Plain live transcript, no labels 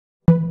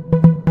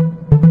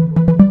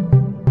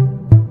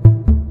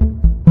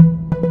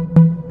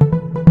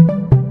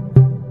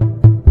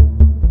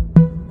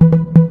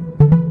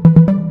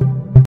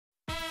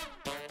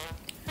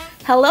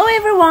Hello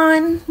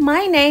everyone,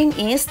 my name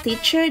is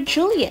Teacher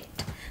Juliet.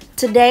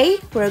 Today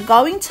we're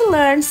going to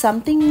learn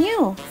something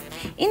new.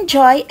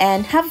 Enjoy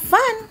and have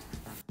fun!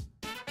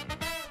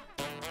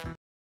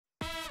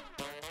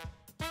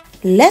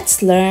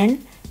 Let's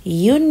learn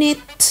Unit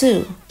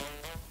 2,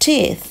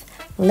 Teeth,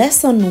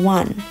 Lesson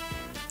 1,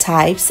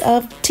 Types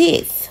of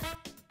Teeth.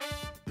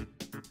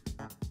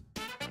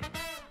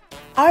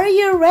 Are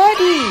you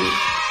ready?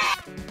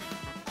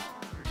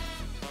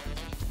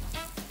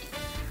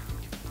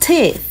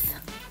 Teeth.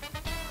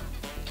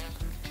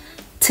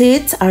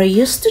 Teeth are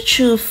used to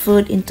chew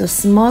food into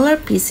smaller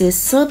pieces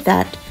so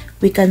that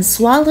we can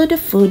swallow the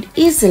food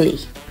easily.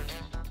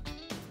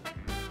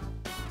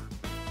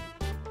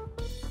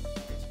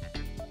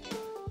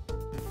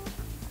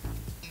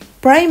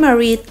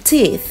 Primary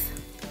teeth.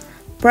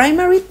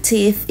 Primary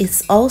teeth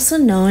is also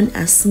known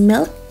as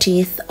milk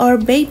teeth or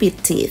baby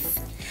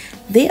teeth.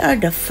 They are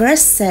the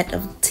first set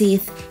of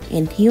teeth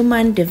in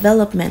human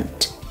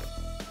development.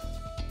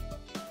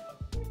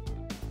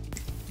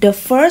 The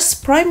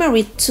first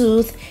primary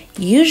tooth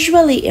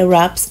usually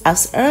erupts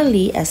as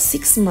early as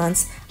 6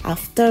 months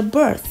after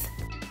birth.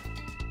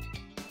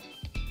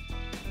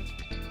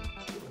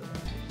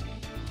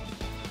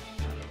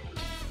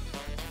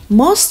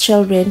 Most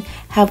children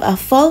have a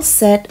full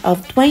set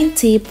of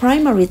 20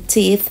 primary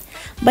teeth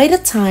by the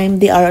time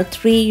they are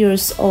 3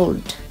 years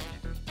old.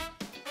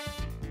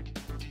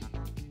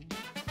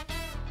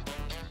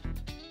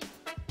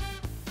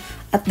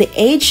 At the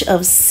age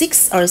of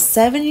 6 or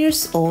 7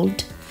 years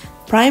old,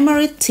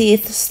 primary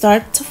teeth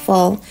start to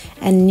fall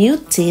and new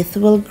teeth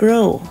will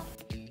grow.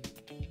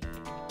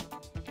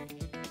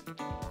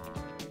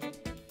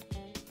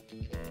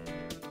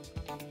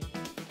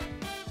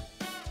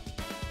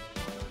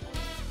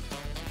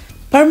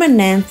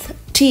 Permanent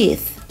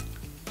teeth.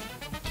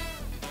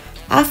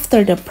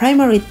 After the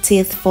primary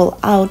teeth fall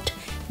out,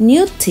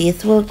 new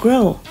teeth will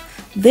grow.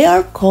 They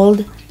are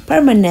called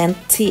permanent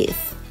teeth.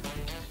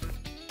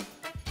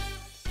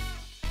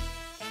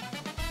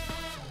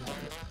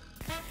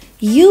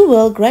 You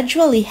will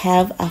gradually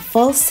have a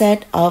full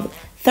set of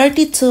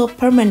 32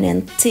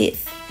 permanent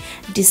teeth.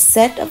 This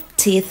set of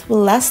teeth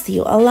will last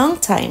you a long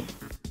time.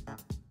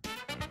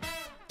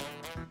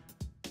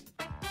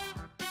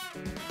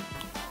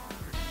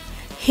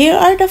 Here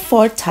are the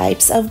 4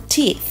 types of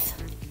teeth.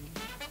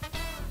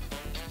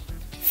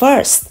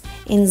 First,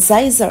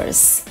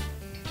 incisors.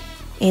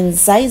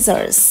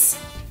 Incisors.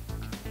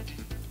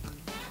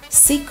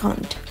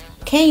 Second,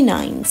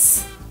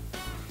 canines.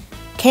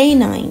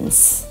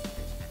 Canines.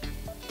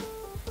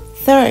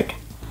 Third,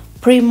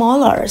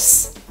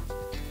 premolars.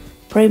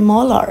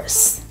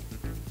 Premolars.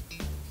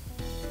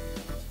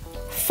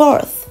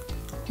 Fourth,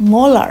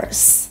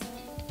 molars.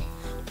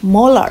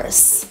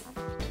 Molars.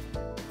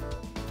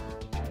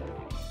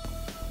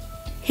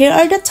 Here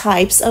are the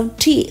types of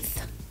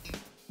teeth.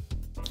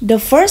 The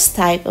first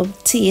type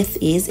of teeth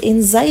is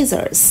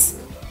incisors.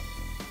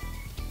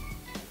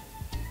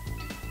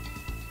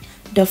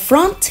 The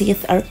front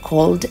teeth are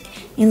called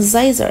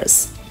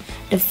incisors.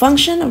 The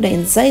function of the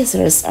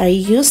incisors are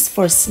used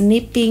for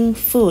snipping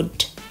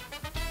food.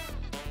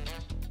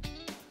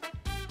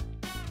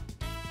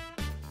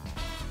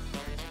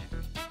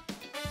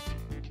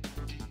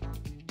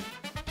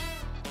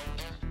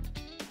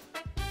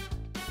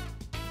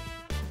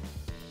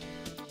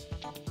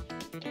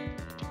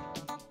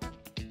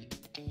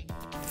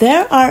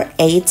 There are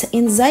 8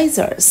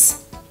 incisors.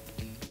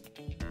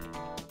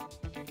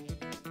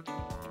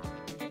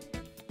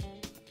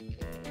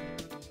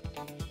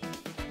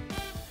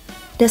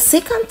 The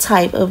second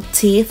type of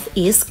teeth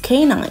is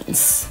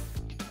canines.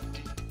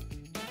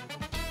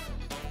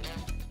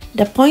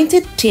 The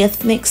pointed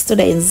teeth next to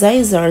the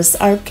incisors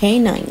are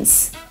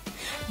canines.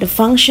 The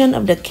function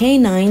of the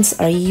canines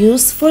are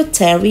used for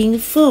tearing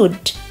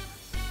food.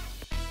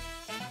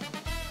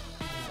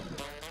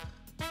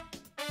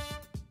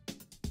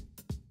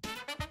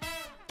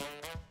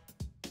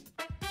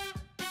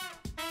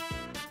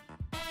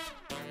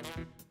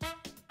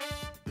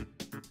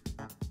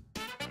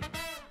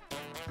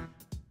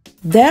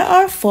 There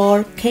are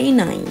 4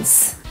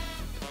 canines.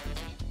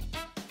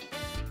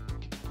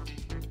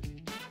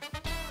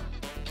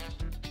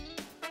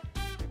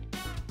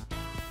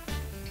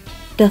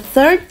 The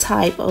third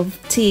type of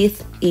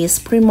teeth is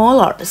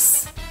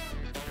premolars.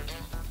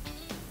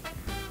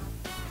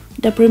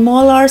 The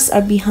premolars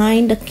are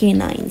behind the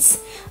canines.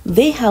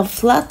 They have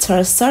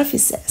flatter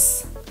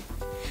surfaces.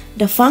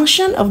 The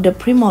function of the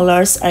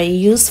premolars are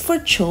used for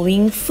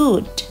chewing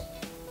food.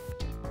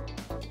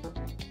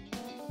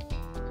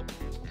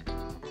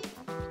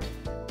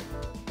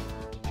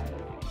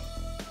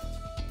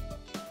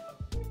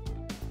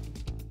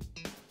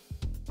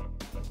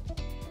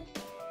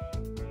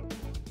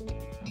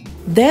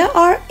 There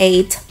are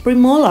 8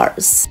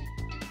 premolars.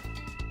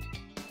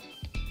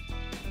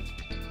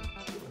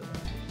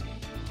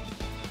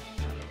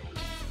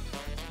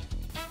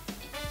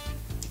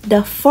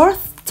 The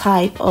fourth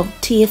type of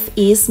teeth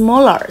is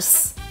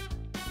molars.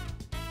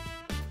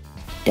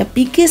 The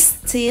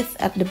biggest teeth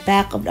at the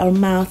back of our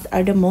mouth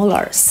are the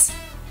molars.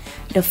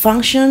 The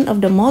function of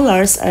the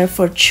molars are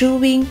for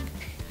chewing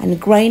and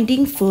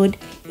grinding food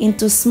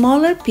into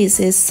smaller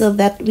pieces so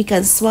that we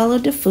can swallow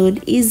the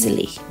food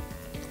easily.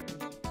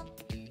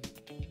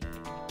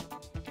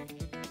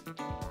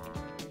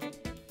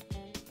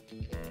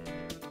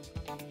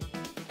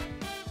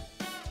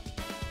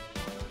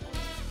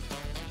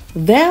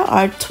 There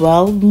are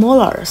 12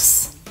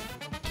 molars.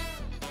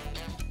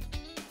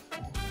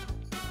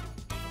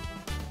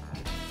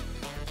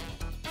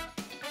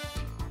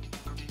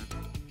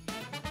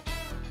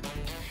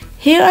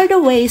 Here are the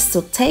ways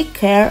to take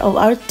care of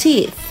our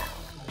teeth.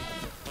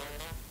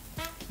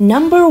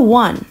 Number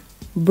 1.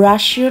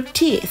 Brush your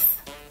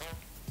teeth.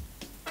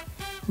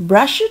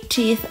 Brush your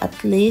teeth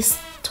at least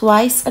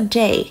twice a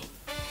day.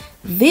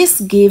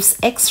 This gives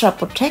extra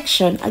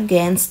protection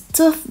against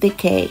tooth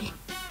decay.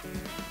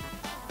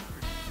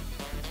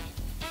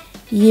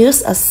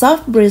 Use a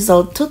soft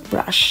bristled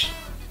toothbrush.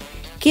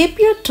 Keep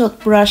your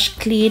toothbrush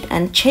clean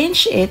and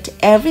change it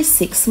every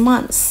 6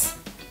 months.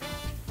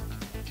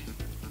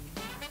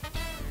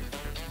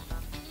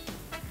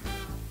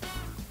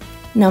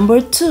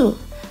 Number 2.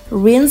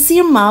 Rinse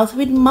your mouth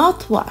with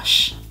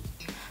mouthwash.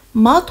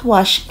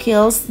 Mouthwash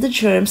kills the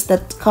germs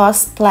that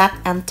cause plaque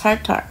and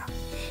tartar.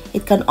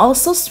 It can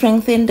also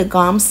strengthen the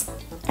gums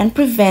and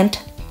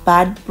prevent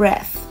bad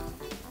breath.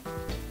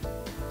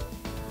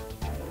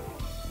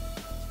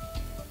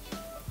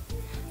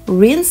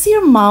 Rinse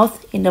your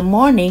mouth in the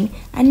morning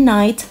and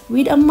night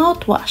with a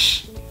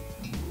mouthwash.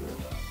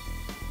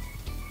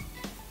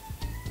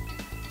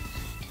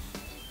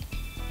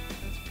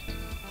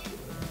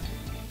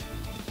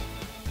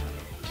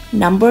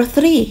 Number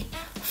 3.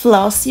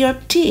 Floss your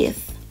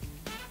teeth.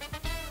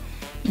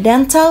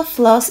 Dental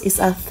floss is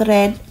a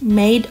thread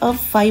made of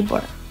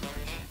fiber.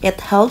 It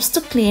helps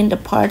to clean the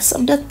parts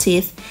of the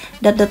teeth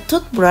that the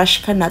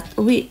toothbrush cannot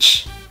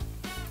reach.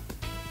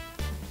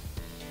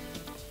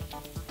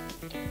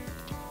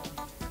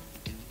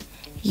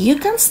 You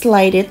can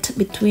slide it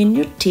between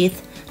your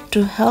teeth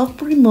to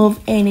help remove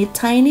any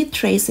tiny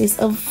traces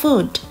of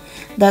food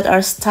that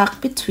are stuck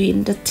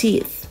between the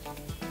teeth.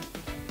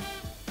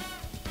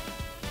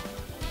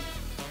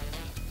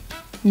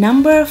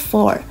 Number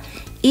 4.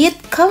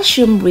 Eat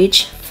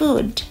calcium-rich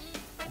food.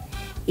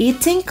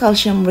 Eating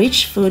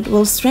calcium-rich food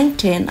will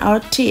strengthen our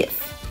teeth.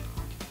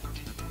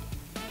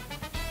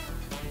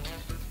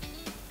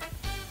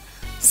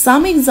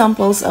 Some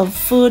examples of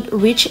food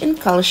rich in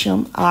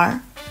calcium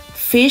are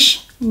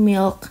fish,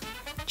 milk,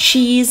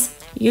 cheese,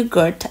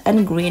 yogurt,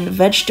 and green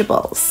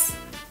vegetables.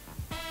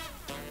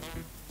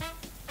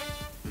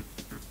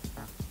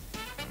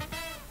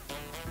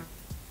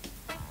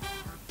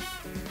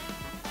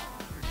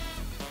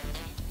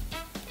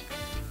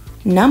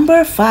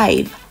 Number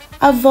 5.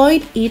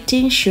 Avoid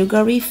eating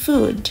sugary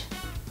food.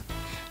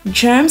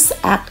 Germs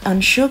act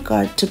on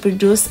sugar to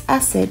produce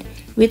acid,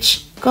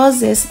 which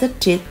causes the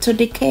teeth to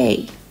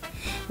decay.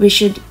 We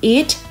should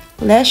eat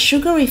less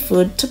sugary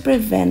food to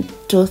prevent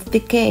tooth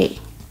decay.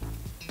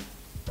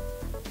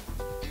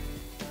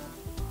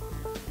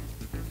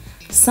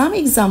 Some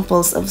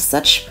examples of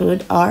such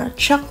food are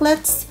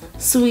chocolates,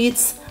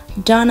 sweets,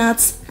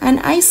 donuts,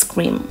 and ice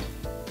cream.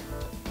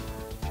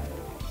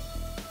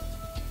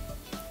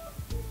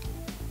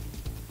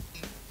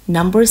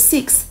 Number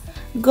 6.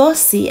 Go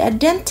see a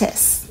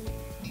dentist.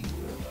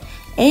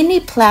 Any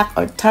plaque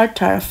or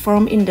tartar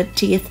formed in the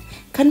teeth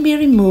can be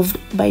removed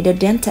by the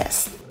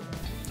dentist.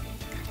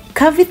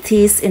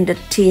 Cavities in the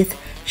teeth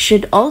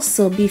should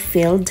also be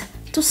filled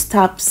to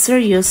stop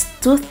serious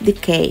tooth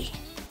decay.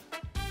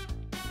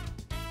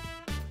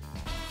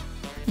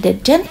 The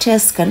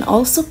dentist can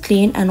also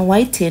clean and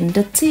whiten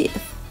the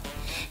teeth.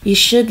 You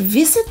should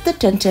visit the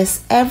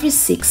dentist every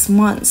 6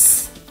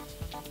 months.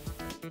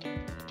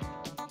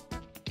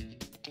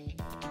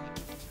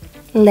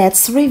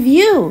 Let's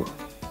review.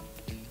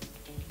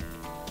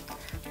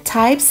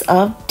 Types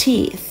of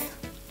teeth.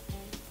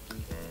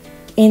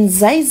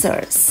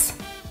 Incisors.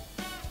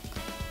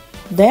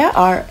 There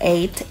are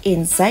 8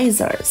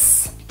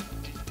 incisors.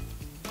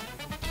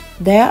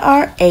 There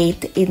are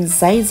 8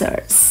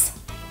 incisors.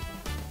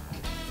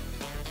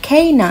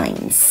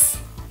 Canines.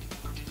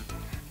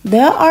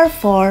 There are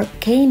 4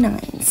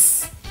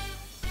 canines.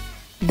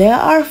 There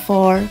are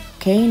 4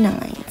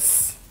 canines.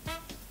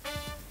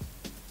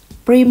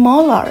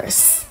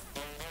 Premolars.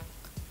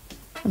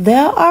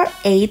 There are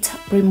 8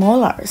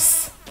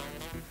 premolars.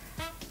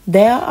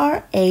 There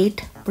are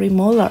 8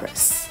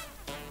 premolars.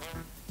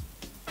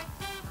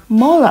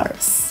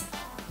 Molars.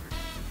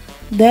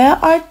 There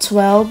are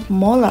 12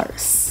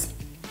 molars.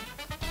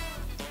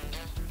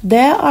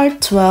 There are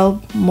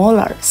 12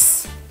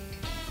 molars.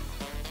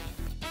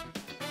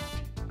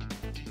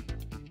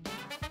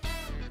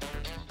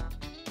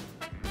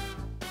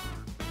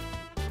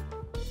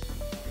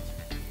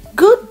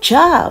 Good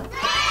job!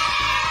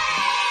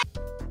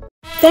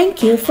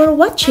 Thank you for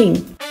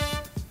watching.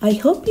 I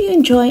hope you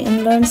enjoy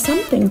and learn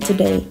something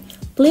today.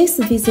 Please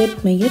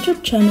visit my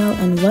YouTube channel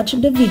and watch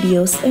the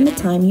videos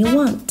anytime you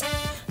want.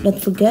 Don't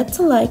forget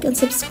to like and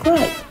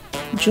subscribe.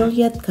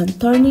 Juliet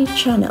Cantorni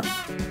channel.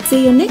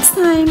 See you next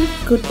time.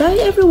 Goodbye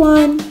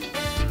everyone.